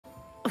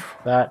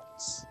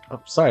That's...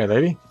 Oh, sorry,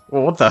 lady.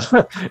 Well, what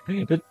the...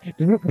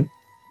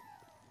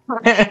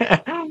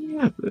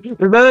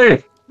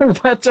 Is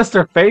that just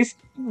her face?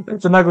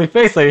 It's an ugly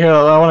face, lady. Here,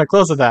 I want to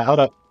close with that. Hold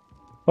up.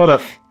 Hold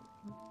up.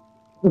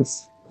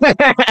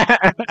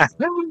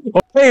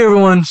 Hey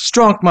everyone,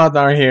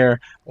 Stronkmodnar here,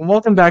 and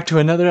welcome back to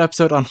another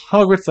episode on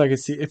Hogwarts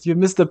Legacy. If you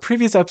missed the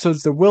previous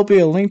episodes, there will be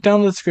a link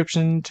down in the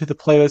description to the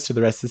playlist to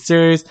the rest of the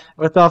series.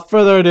 Without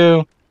further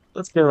ado,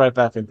 let's get right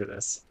back into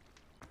this.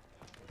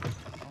 I'll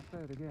say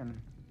it again.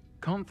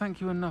 Can't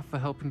thank you enough for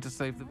helping to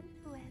save the...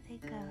 Where they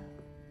go.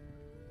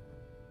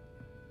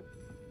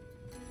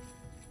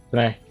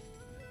 Okay.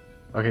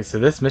 Okay, so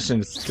this mission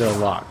is still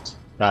locked.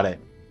 Got it.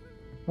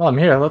 Well, I'm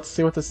here. Let's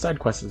see what the side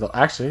quest is.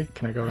 Actually,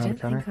 can I go around the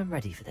counter? I don't think I'm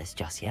ready for this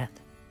just yet.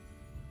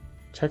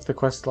 Check the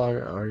quest log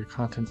or your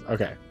contents.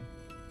 Okay.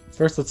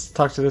 First, let's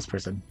talk to this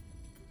person.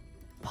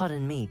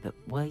 Pardon me, but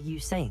were you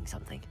saying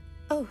something?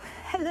 Oh,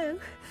 hello.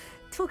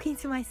 Talking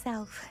to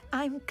myself.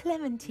 I'm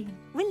Clementine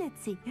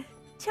Willardsey.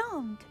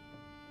 Charmed.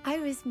 I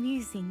was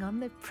musing on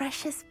the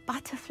precious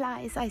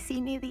butterflies I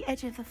see near the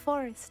edge of the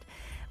forest.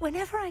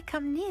 Whenever I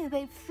come near,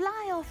 they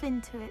fly off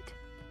into it.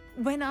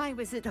 When I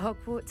was at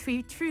Hogwarts,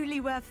 we truly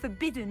were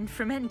forbidden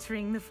from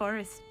entering the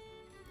forest.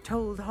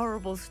 Told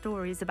horrible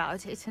stories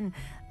about it, and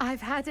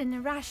I've had an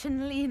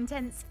irrationally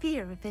intense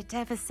fear of it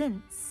ever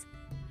since.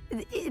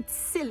 It's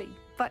silly,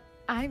 but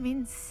I'm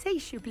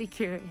insatiably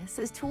curious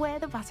as to where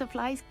the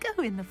butterflies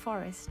go in the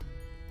forest.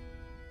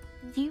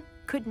 You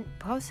couldn't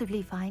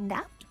possibly find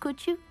out,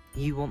 could you?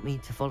 You want me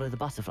to follow the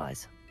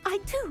butterflies? I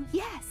do,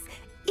 yes,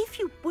 if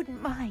you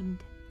wouldn't mind.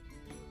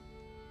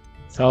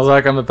 Sounds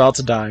like I'm about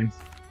to die.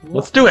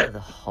 Let's do What it! were the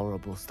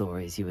horrible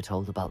stories you were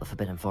told about the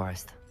Forbidden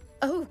Forest?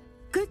 Oh,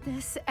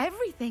 goodness,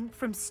 everything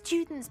from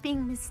students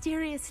being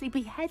mysteriously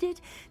beheaded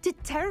to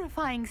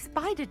terrifying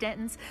spider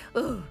dens.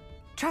 Ugh,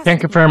 trust Can't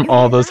me, confirm you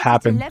all hear those that at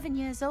happened. 11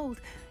 years old.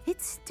 It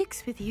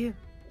sticks with you.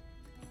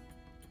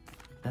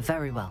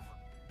 Very well.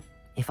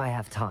 If I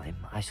have time,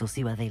 I shall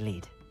see where they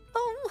lead.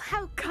 Oh,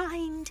 how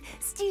kind.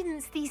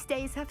 Students these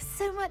days have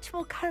so much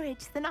more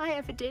courage than I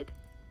ever did.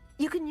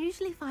 You can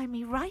usually find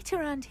me right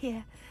around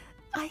here.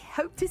 I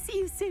hope to see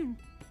you soon.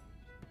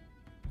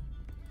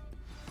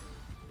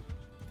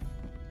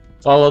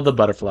 Follow the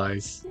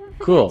butterflies. Don't forget,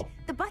 Cool.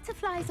 The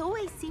butterflies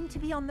always seem to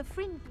be on the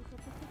fringes of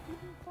the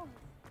forbidden forest.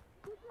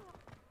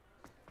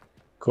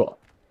 Cool.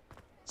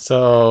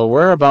 So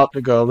we're about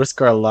to go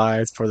risk our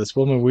lives for this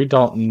woman we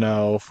don't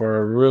know for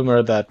a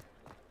rumor that,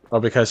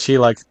 or because she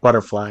likes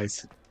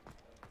butterflies.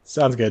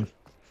 Sounds good.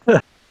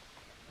 There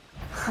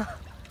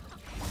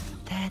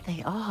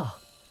they are.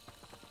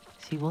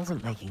 She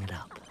wasn't making it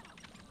up.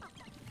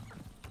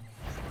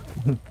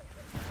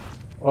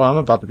 Oh, I'm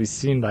about to be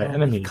seen by Well,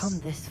 enemies. we've come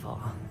this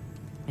far.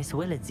 Miss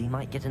Willardsey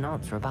might get an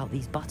answer about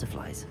these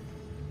butterflies.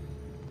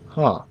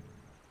 Huh.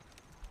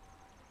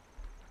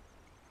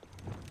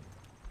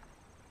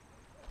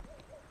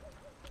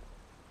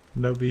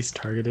 No beast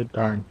targeted.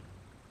 Darn.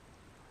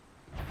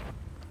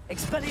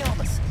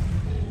 Expelliarmus!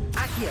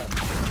 Accio!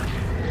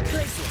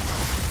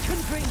 Glacius!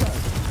 Confringo!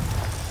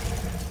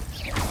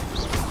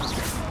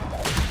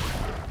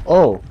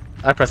 Oh,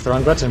 I pressed the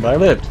wrong button, but I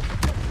lived.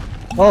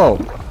 Oh,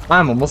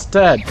 I'm almost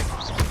dead.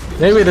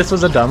 Maybe this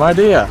was a dumb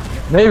idea.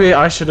 Maybe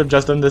I should have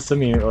just done this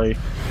immediately.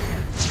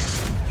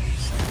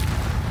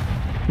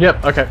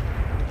 Yep, okay.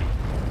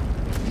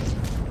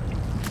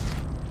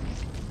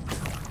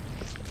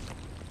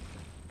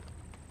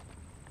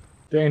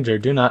 Danger,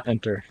 do not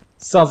enter.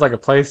 Sounds like a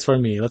place for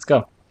me. Let's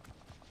go.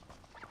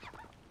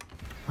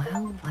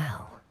 Well,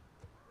 well.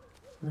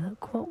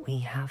 Look what we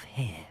have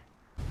here.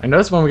 I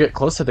notice when we get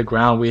close to the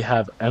ground, we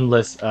have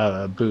endless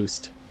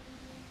boost.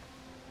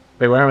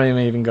 Wait, where am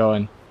I even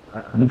going?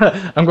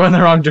 I'm going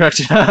the wrong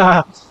direction.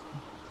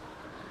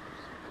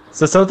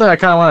 So something I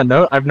kind of want to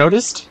note, I've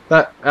noticed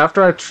that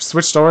after I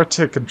switched over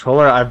to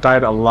controller, I've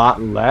died a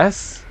lot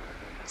less.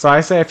 So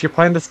I say if you're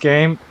playing this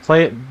game,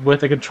 play it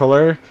with a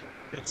controller.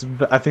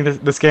 I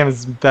think this game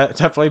is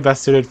definitely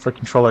best suited for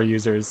controller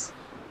users.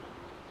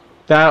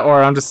 That,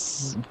 or I'm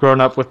just grown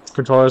up with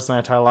controllers my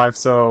entire life,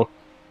 so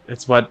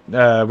it's what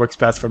works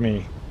best for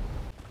me.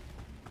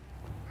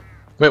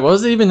 Wait, what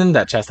was even in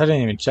that chest? I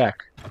didn't even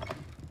check.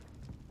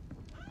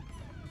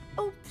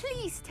 Oh,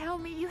 please tell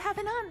me you have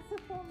an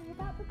answer for me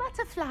about the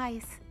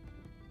butterflies.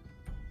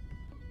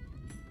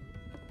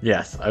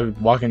 Yes, I'm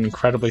walking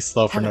incredibly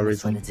slow for no Hello,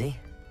 Miss reason. Willardsey.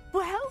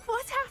 Well,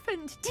 what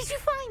happened? Did you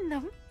find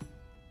them?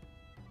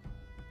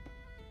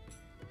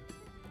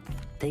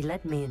 They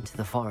led me into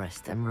the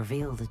forest and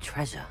revealed a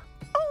treasure.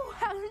 Oh,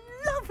 how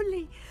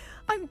lovely!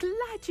 I'm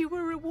glad you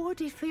were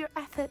rewarded for your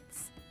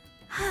efforts.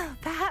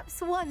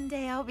 Perhaps one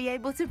day I'll be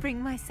able to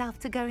bring myself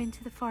to go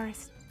into the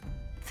forest.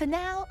 For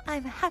now,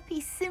 I'm happy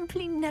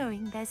simply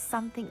knowing there's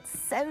something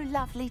so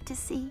lovely to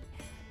see,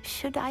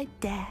 should I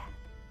dare.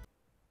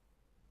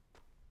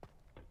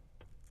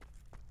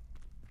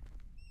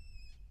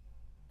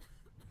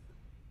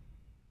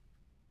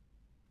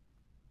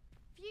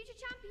 Future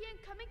champion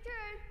coming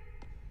through.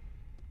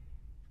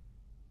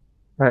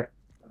 Right.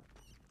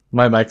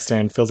 My mic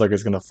stand feels like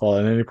it's gonna fall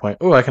at any point.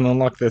 Oh, I can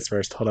unlock this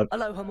first. Hold up.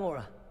 Aloha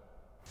Mora.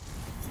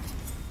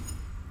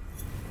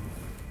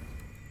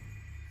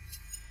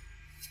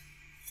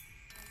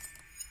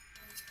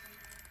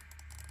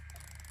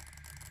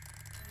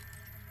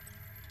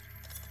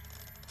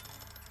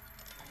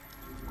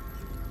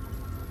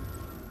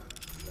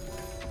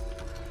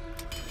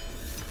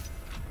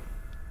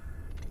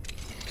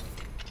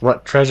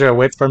 What treasure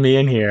awaits for me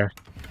in here?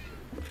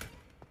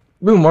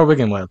 Ooh, more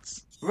Wigan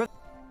Welts.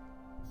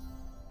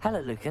 Hello,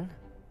 Lucan.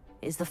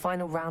 Is the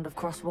final round of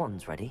cross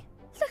wands ready?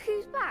 Look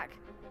who's back.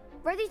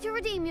 Ready to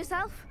redeem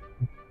yourself?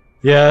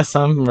 Yes,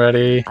 I'm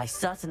ready. I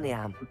certainly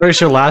am. I'm pretty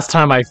sure last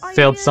time I Are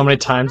failed you so many ready?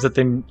 times that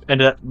they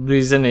ended up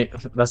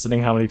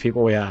estimating how many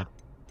people we had.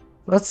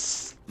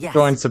 Let's Yes,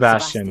 join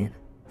Sebastian.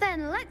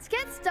 Then let's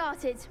get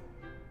started.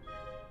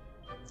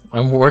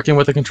 I'm working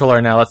with the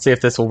controller now. Let's see if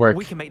this will work.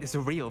 We can make this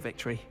a real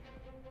victory.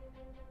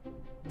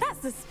 That's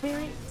the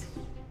spirit.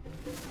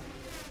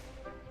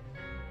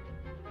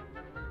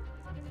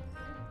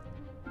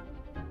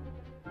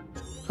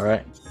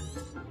 Alright.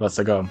 Let's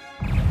go.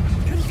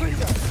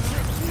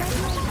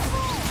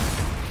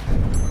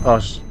 Oh,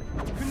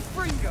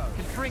 Confringo!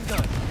 Confringo!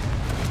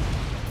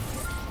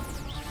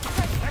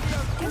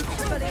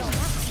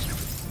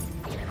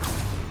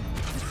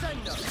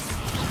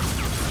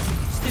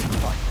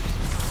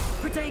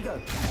 Protego!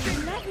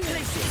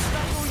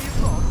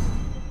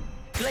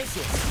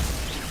 Glacius!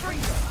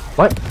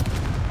 what?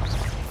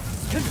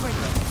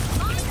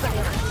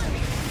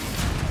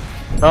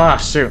 Ah,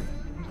 shoot.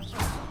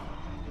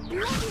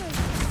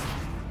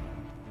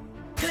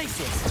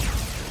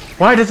 Glacius!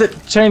 Why does it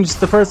change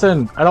the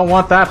person? I don't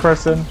want that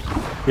person.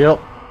 Yep.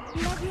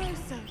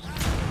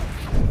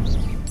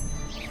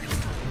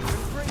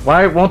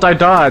 Why won't I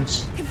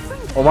dodge?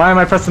 Or why am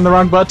I pressing the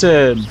wrong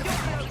button?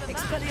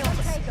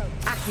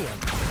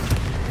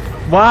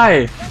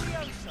 Why?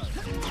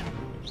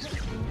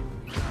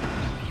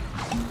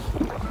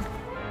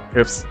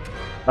 Oops.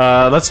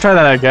 Let's try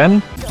that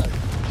again.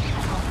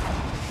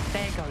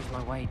 There goes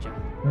my wager.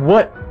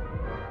 What?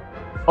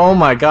 Oh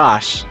my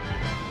gosh.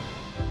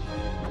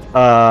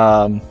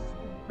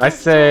 I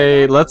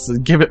say let's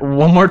give it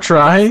one more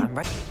try. I'm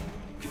ready.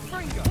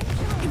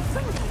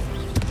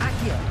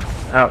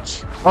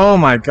 Ouch. Oh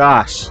my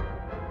gosh.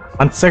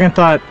 On second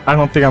thought, I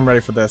don't think I'm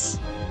ready for this.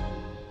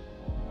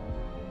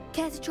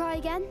 Care to try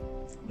again?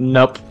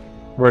 Nope.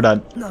 We're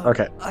done. No,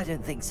 Okay. I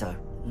don't think so.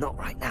 Not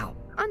right now.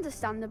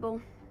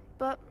 Understandable.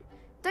 But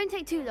don't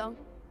take too long.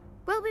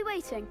 We'll be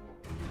waiting.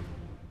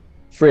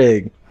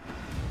 Frig.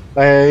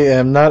 I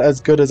am not as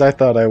good as I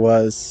thought I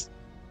was.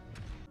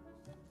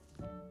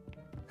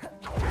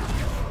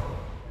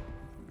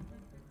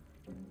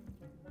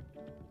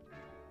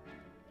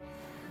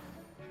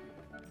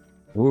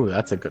 Ooh,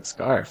 that's a good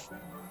scarf.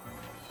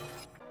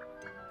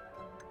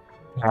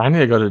 I need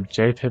to go to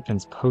J.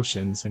 Pippin's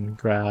Potions and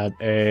grab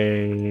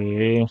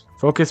a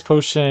Focus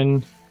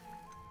Potion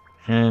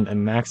and a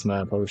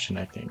Maxima Potion,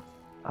 I think.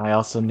 I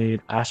also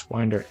need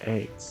Ashwinder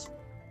Eggs.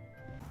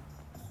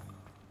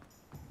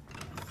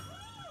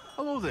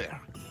 Hello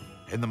there.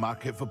 In the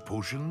market for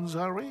potions,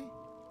 are we?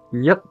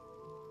 Yep.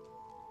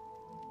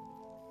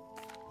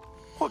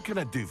 What can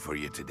I do for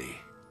you today?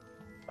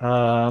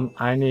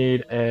 I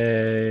need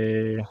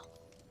a...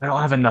 I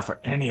don't have enough for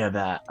any of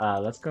that.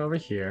 Let's go over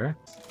here.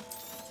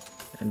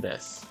 And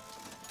this.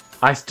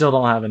 I still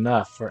don't have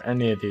enough for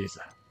any of these.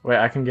 Wait,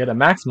 I can get a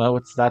Maxima,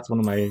 which that's one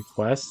of my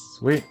quests.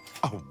 Sweet.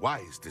 A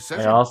wise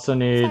decision. I also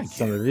need Thank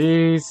some you. of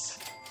these.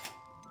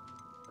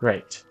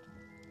 Great.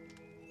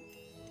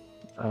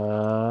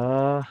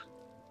 Darn.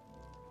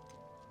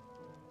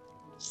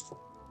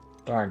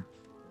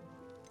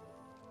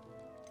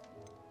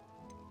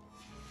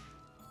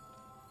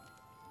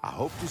 I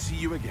hope to see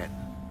you again.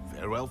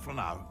 Farewell for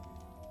now.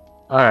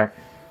 Alright.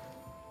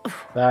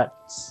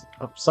 That's...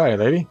 Oh, sorry,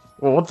 lady.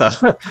 Well, what the...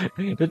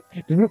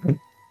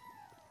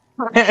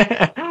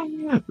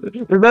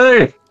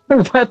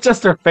 Is that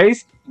just her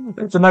face?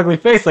 It's an ugly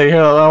face. Like,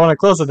 here, I want to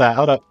close with that.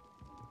 Hold up.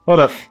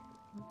 Hold up.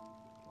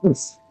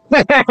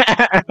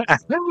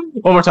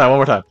 One more time, one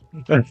more time.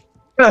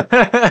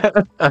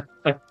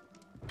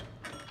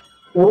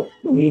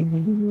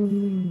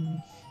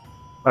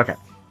 Okay.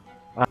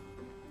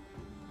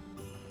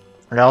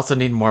 I also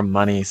need more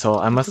money, so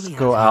I must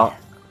go out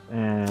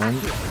and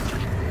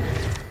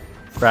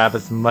grab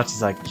as much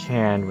as I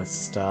can with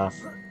stuff.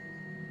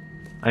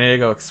 I need to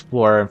go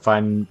explore and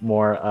find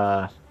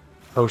more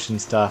potion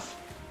stuff.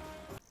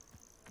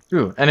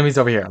 Ooh, enemies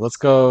over here. Let's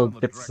go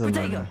get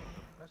some.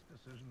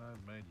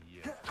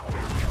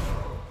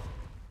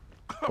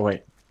 Oh,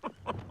 wait.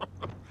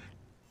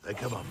 They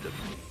come after me.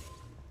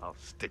 I'll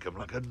stick 'em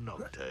like a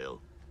knobtail.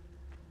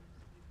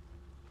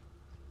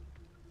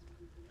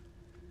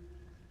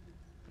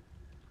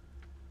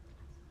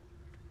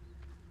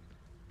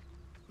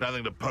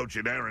 Nothing to poach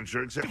in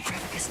Aaronshire except...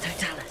 Dracus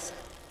Totalis.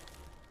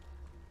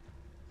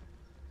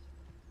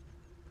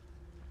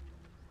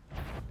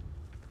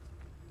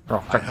 Oh,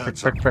 frick, I heard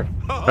frick, frick, frick.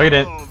 Oh, No, you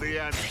didn't. the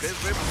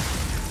antithesis.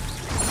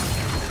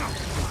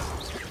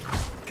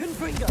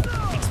 Confringo!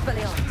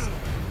 Expelliarmus!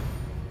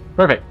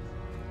 Perfect.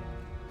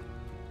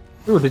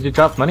 Ooh, did you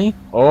drop money?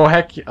 Oh,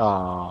 heck.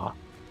 Aw.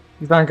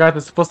 These aren't guys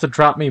that's supposed to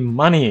drop me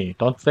money.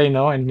 Don't they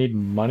know I need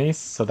money?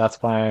 So that's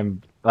why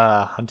I'm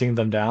hunting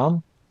them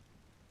down?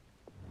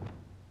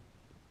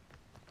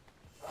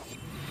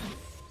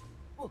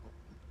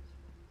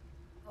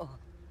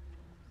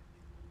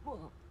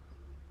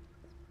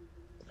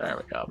 There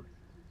we go.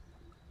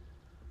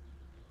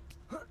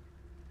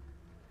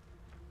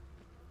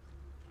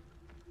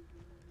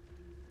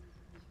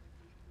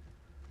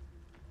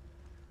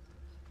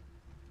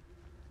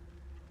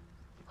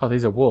 Oh,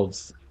 these are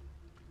wolves.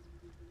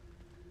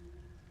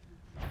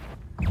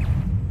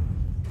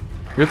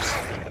 Oops.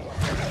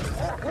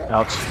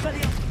 Ouch.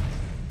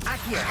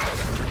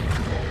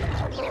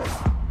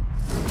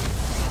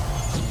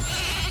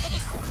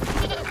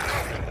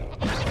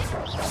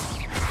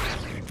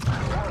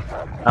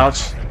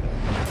 Ouch.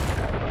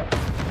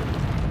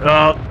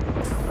 Oh.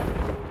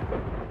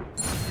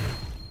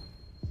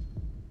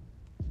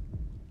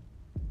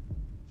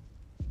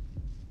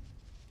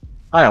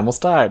 I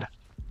almost died.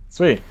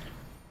 Sweet.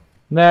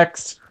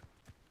 Next.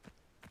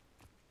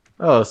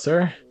 Oh,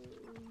 sir.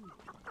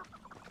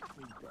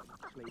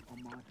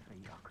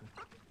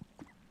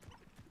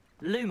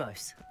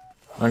 Lumos.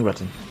 Wrong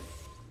button.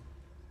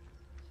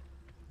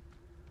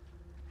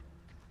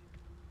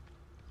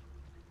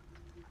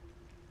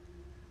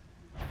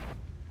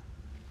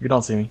 You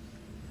don't see me.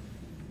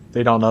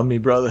 They don't know me,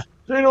 brother.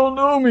 They don't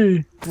know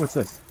me. What's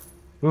this?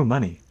 Ooh,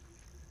 money.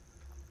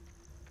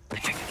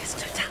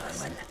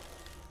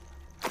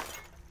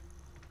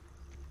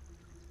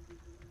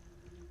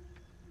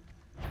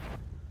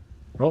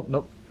 Oh,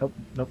 nope, nope,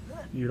 nope.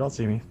 You don't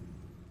see me.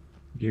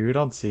 You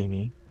don't see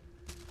me.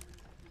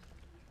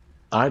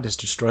 I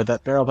just destroyed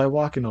that barrel by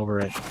walking over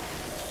it.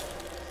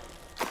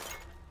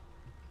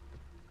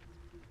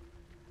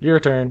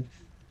 Your turn.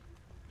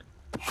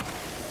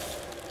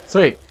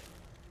 Sweet.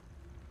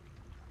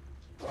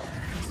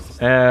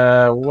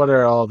 What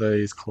are all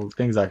these cool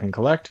things I can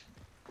collect?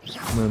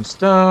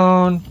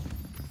 Moonstone.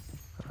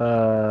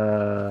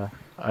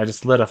 I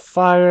just lit a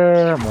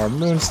fire. More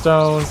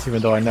moonstones,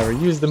 even though I never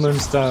used the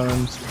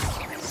moonstones.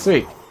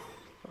 Sweet.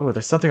 Oh,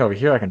 there's something over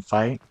here I can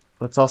fight.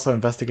 Let's also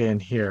investigate in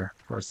here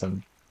for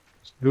some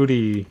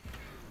booty.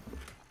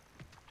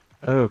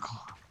 Oh,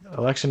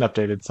 election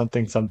updated.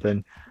 Something,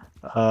 something.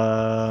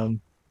 Nothing.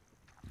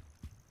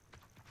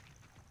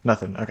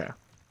 Okay.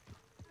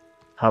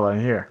 How about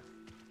in here?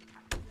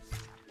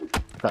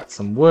 Got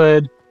some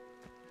wood.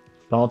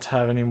 Don't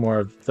have any more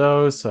of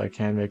those, so I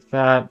can't make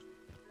that.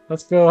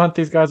 Let's go hunt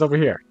these guys over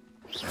here.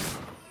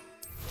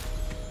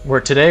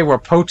 Today we're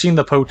poaching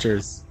the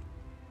poachers.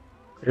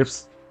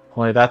 Oops.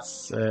 Only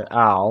that's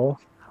ow.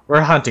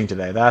 We're hunting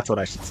today. That's what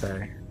I should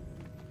say.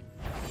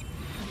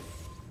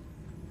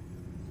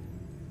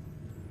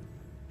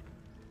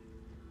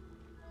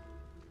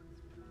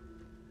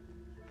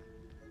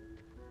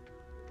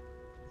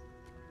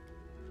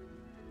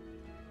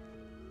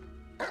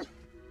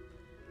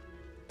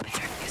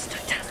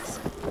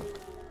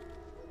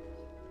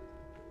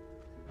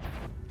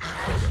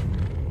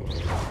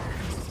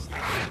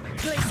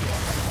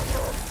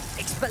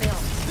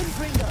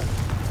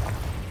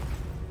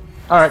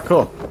 Alright,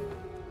 cool.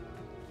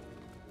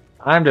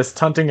 I'm just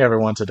hunting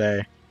everyone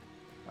today.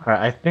 Alright,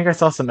 I think I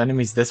saw some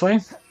enemies this way.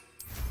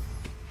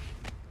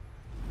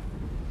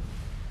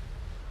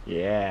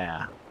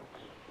 Yeah.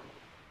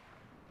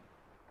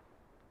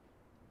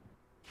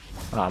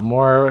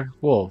 More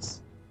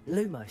wolves.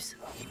 Lumos.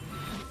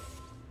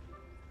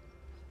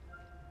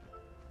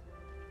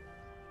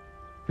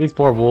 These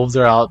poor wolves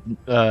are out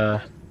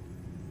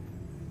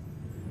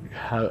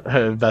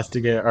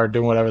investigate or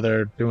doing whatever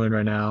they're doing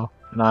right now.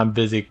 And I'm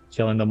busy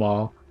killing them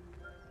all.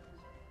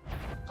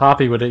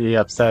 Poppy would be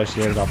upset if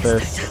she heard about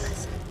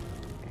this.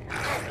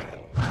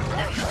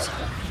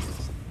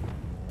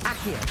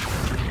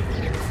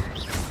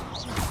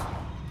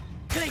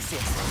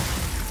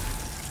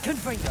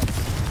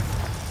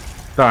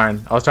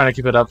 Darn, I was trying to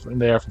keep it up in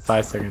the air for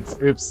 5 seconds.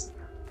 Oops.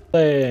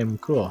 Lame,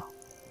 cool.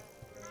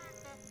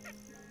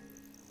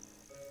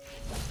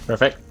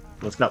 Perfect.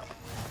 Let's go.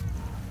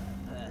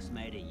 First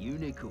made a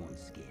unicorn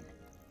skin.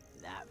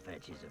 That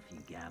fetches a few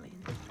galleons.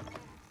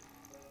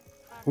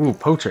 Ooh,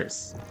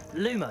 poachers.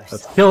 Lumos.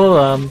 Let's kill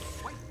them.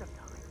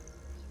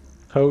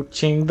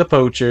 Poaching the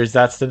poachers.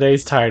 That's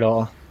today's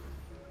title.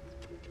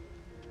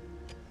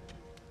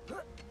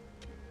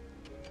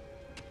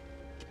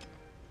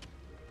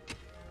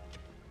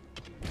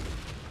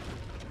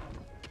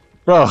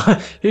 Bro,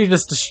 he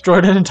just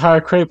destroyed an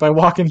entire crate by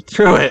walking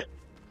through it.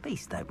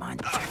 Beast don't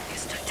mind.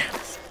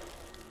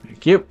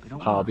 Thank you.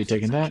 I'll be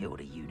taking that.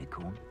 Killed a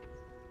unicorn.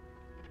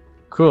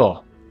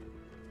 Cool.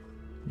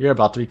 You're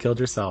about to be killed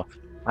yourself.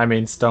 I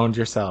mean, stoned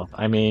yourself.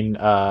 I mean,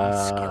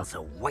 Skills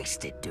are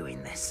wasted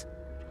doing this.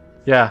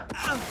 yeah.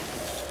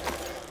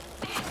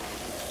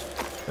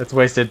 It's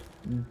wasted,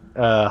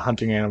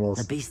 hunting The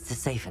animals. beasts are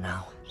safer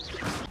now.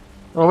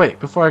 Oh wait,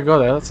 before I go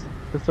there, let's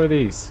look for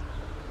these.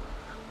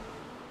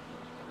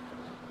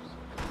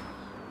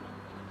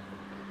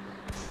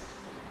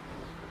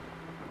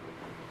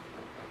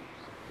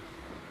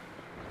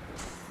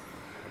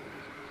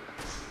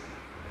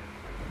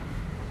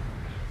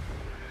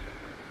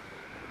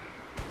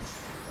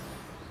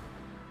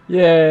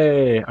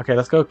 Yay! Okay,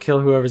 let's go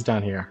kill whoever's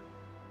down here.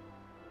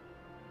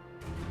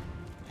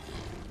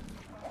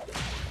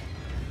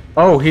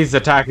 Oh, he's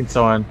attacking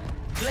someone.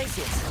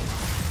 Glaciers.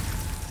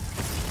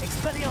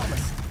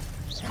 Expelliarmus.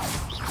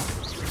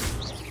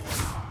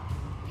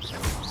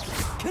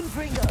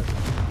 Confringo.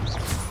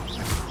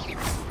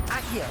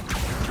 Accio.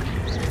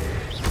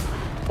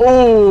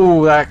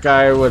 Oh, that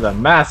guy with a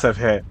massive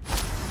hit.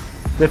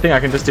 Good thing I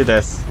can just do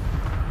this.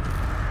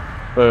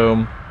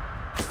 Boom.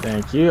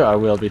 Thank you. I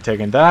will be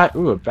taking that.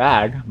 Ooh, a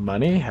bag.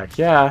 Money. Heck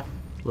yeah.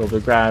 We'll be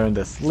grabbing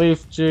this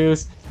leaf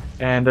juice.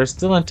 And there's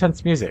still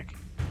intense music.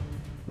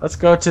 Let's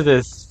go to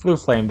this blue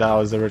flame that I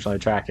was originally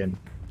tracking.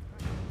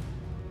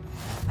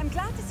 I'm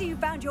glad to see you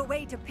found your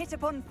way to Pit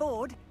Upon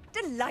Ford.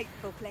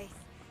 Delightful place.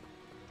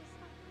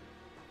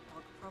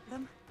 Dog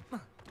problem?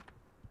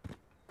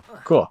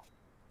 Cool.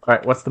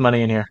 Alright, what's the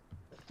money in here?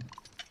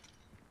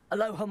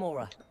 Aloha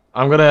Mora.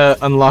 I'm gonna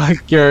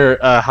unlock your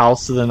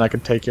house so then I can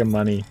take your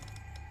money.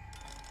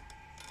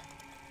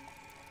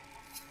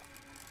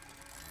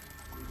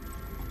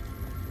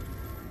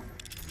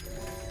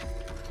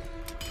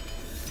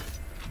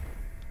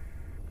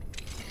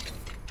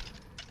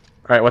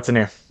 Alright, what's in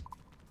here?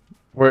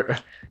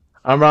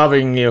 I'm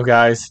robbing you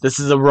guys. This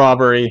is a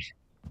robbery.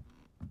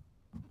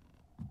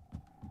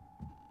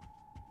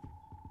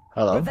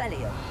 Hello?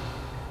 Revelio.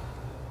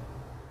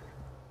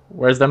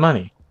 Where's the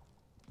money?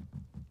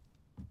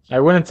 I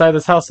went inside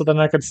this house so then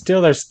I could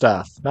steal their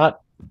stuff. Not...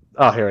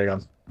 Oh, here we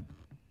go.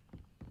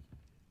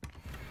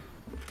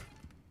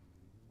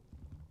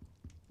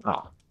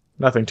 Oh,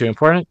 nothing too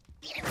important.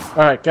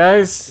 Alright,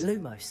 guys.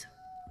 Lumos.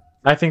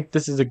 I think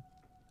this is a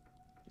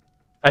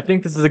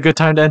good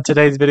time to end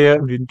today's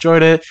video. If you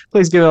enjoyed it,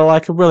 please give it a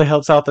like. It really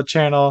helps out the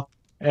channel.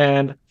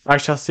 And I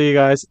shall see you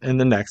guys in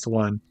the next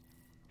one.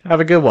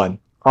 Have a good one.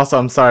 Also,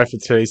 I'm sorry for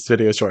today's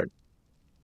video short.